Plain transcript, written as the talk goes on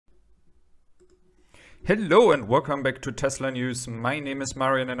Hello and welcome back to Tesla News. My name is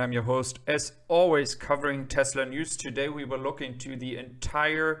Marian and I'm your host, as always, covering Tesla News. Today we will look into the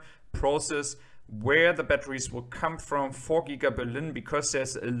entire process where the batteries will come from for Giga Berlin, because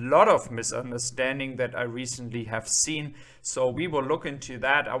there's a lot of misunderstanding that I recently have seen. So we will look into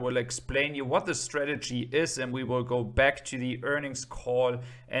that. I will explain you what the strategy is, and we will go back to the earnings call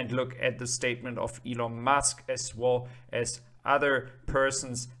and look at the statement of Elon Musk as well as other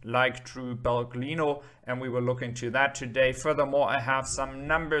persons like Giga Berlin, and we will look into that today. Furthermore, I have some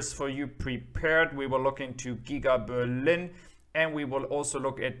numbers for you prepared. We will look into Giga Berlin, and we will also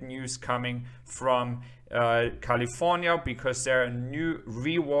look at news coming from California, because there are new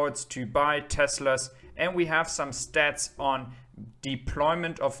rewards to buy Teslas, and we have some stats on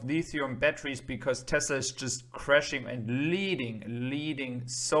deployment of lithium batteries, because Tesla is just crashing and leading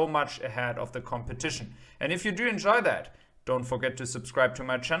so much ahead of the competition. And if you do enjoy that, don't forget to subscribe to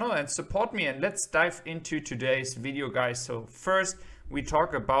my channel and support me, and let's dive into today's video, guys. So first we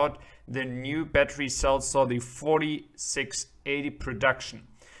talk about the new battery cells, so the 4680 production.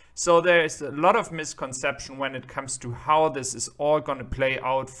 So there is a lot of misconception when it comes to how this is all going to play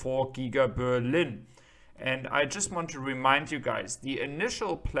out for Giga Berlin. And I just want to remind you guys, the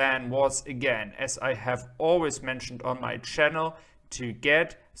initial plan was, again, as I have always mentioned on my channel, to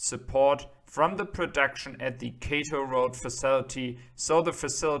get support from the production at the Cato Road facility, so the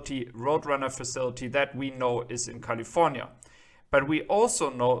facility, Roadrunner facility that we know is in California. But we also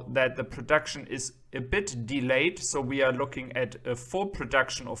know that the production is a bit delayed, so we are looking at a full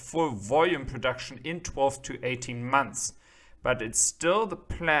production or full volume production in 12 to 18 months. But it's still the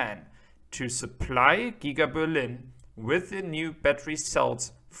plan to supply Giga Berlin with the new battery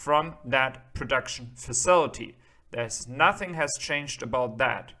cells from that production facility. Nothing has changed about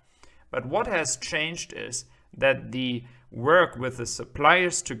that. But what has changed is that the work with the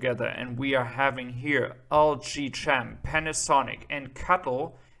suppliers together, and we are having here LG Chem, Panasonic and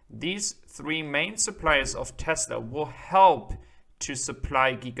CATL, these three main suppliers of Tesla, will help to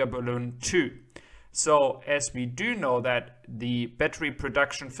supply Giga Berlin too. So as we do know that the battery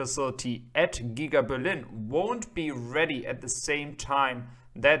production facility at Giga Berlin won't be ready at the same time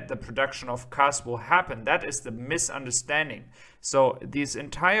that the production of cars will happen. That is the misunderstanding. So this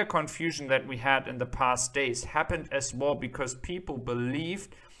entire confusion that we had in the past days happened as well because people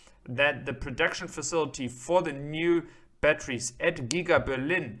believed that the production facility for the new batteries at Giga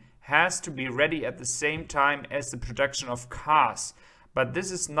Berlin has to be ready at the same time as the production of cars. But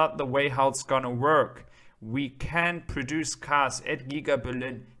this is not the way how it's gonna work. We can produce cars at Giga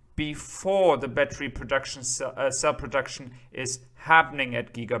Berlin before the battery production cell production is happening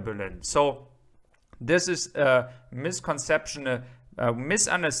at Giga Berlin. So this is a misconception, a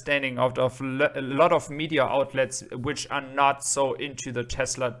misunderstanding of a lot of media outlets which are not so into the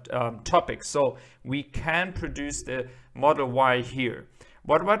Tesla topic. So we can produce the Model Y here.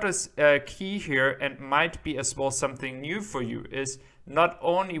 What is key here, and might be as well something new for you, is not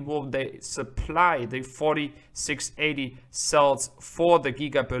only will they supply the 4680 cells for the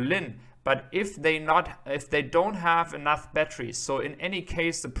Giga Berlin, but if they don't have enough batteries, so in any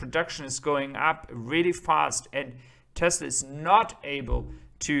case the production is going up really fast and Tesla is not able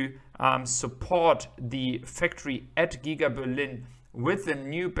to support the factory at Giga Berlin with the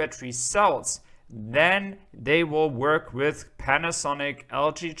new battery cells, then they will work with Panasonic,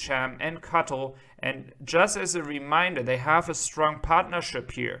 LG Chem and CATL. And just as a reminder, they have a strong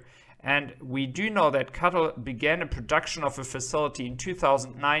partnership here. And we do know that CATL began a production of a facility in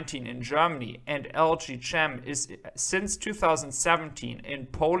 2019 in Germany, and LG Chem is since 2017 in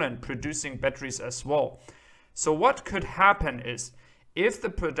Poland producing batteries as well. So what could happen is, if the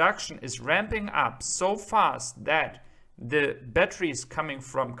production is ramping up so fast that the batteries coming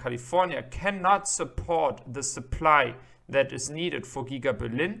from California cannot support the supply that is needed for Giga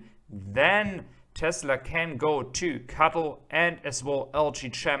Berlin, then Tesla can go to CATL and as well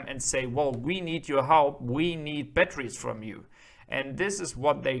LG Chem and say, well, we need your help, we need batteries from you. And this is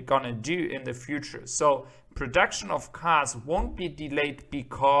what they're gonna do in the future. So production of cars won't be delayed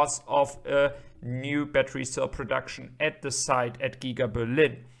because of a new battery cell production at the site at Giga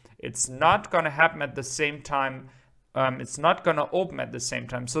Berlin. It's not gonna happen at the same time. It's not going to open at the same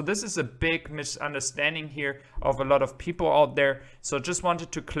time. So this is a big misunderstanding here of a lot of people out there. So just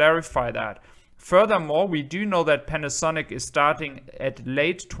wanted to clarify that. Furthermore, we do know that Panasonic is starting at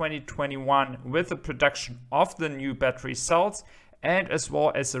late 2021 with the production of the new battery cells. And as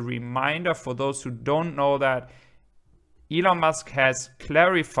well as a reminder for those who don't know, that Elon Musk has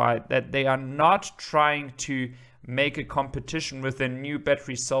clarified that they are not trying to make a competition with their new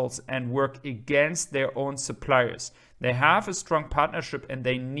battery cells and work against their own suppliers. They have a strong partnership and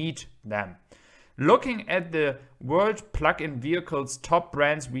they need them. Looking at the world plug-in vehicles top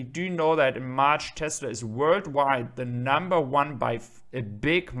brands, we do know that in March Tesla is worldwide the #1 by a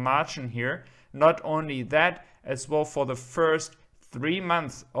big margin here. Not only that, as well, for the first 3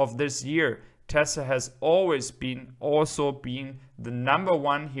 months of this year, Tesla has always been the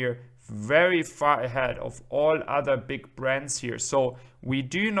 #1 here, very far ahead of all other big brands here. So we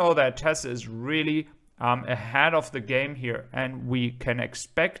do know that Tesla is really ahead of the game here, and we can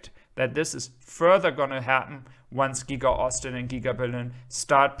expect that this is further going to happen once Giga Austin and Giga Berlin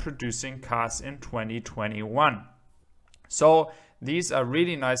start producing cars in 2021. So these are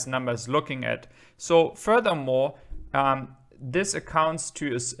really nice numbers looking at. So furthermore, this accounts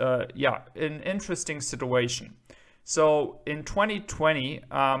to an interesting situation. So in 2020,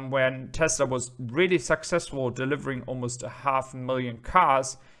 when Tesla was really successful delivering almost 500,000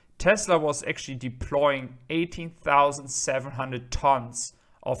 cars, Tesla was actually deploying 18,700 tons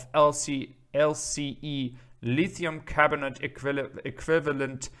of LCE, lithium carbonate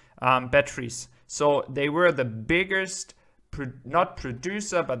equivalent batteries. So they were the biggest, not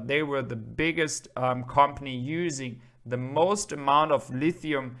producer, but they were the biggest company using the most amount of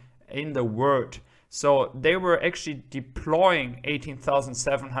lithium in the world. So they were actually deploying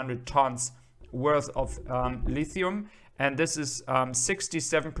 18,700 tons worth of lithium, and this is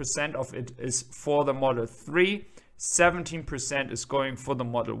 67% of it is for the Model 3, 17% is going for the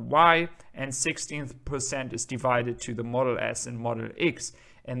Model Y, and 16% is divided to the Model S and Model X.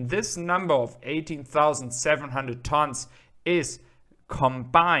 And this number of 18,700 tons is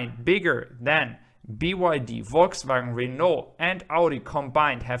combined bigger than BYD, Volkswagen, Renault and Audi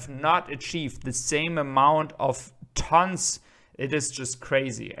combined have not achieved the same amount of tons. It is just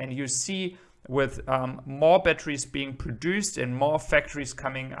crazy. And you see with more batteries being produced and more factories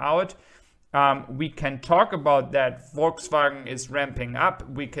coming out, we can talk about that Volkswagen is ramping up.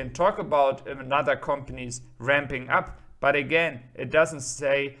 We can talk about another companies ramping up. But again, it doesn't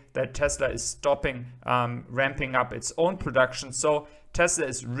say that Tesla is stopping ramping up its own production. So Tesla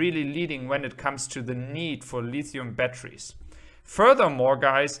is really leading when it comes to the need for lithium batteries. Furthermore,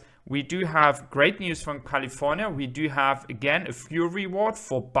 guys, we do have great news from California. We do have, again, a fuel reward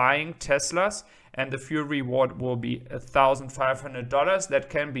for buying Teslas. And the fuel reward will be $1,500 that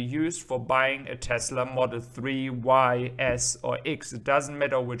can be used for buying a Tesla Model 3, Y, S or X. It doesn't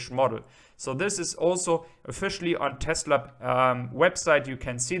matter which model. So this is also officially on Tesla website. You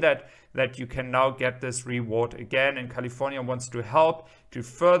can see that you can now get this reward again. And California wants to help to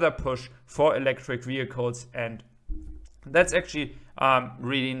further push for electric vehicles. And that's actually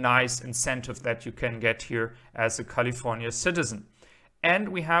really nice incentive that you can get here as a California citizen. And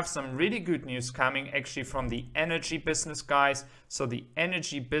we have some really good news coming actually from the energy business, guys. So the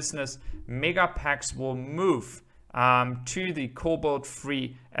energy business Megapacks will move to the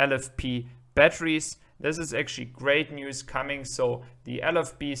cobalt-free LFP batteries. This is actually great news coming. So the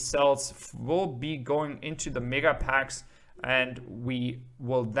LFP cells will be going into the Megapacks, and we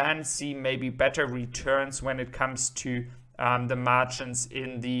will then see maybe better returns when it comes to the margins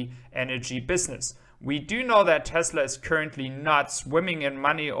in the energy business. We do know that Tesla is currently not swimming in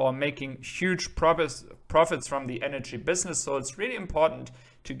money or making huge profits from the energy business. So it's really important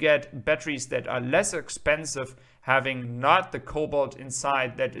to get batteries that are less expensive, having not the cobalt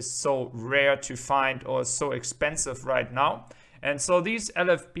inside that is so rare to find or so expensive right now. And so these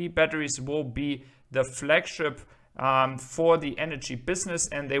LFP batteries will be the flagship for the energy business,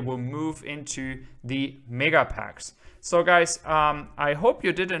 and they will move into the Megapacks. So guys, I hope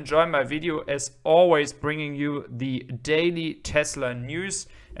you did enjoy my video, as always bringing you the daily Tesla news.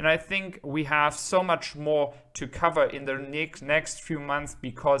 And I think we have so much more to cover in the next few months,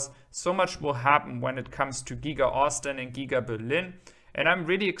 because so much will happen when it comes to Giga Austin and Giga Berlin. And I'm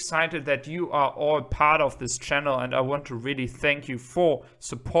really excited that you are all part of this channel, and I want to really thank you for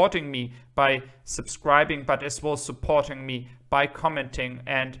supporting me by subscribing, but as well supporting me by commenting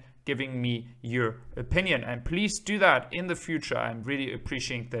and giving me your opinion. And please do that in the future. I'm really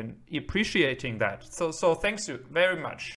appreciating that. So thanks you very much.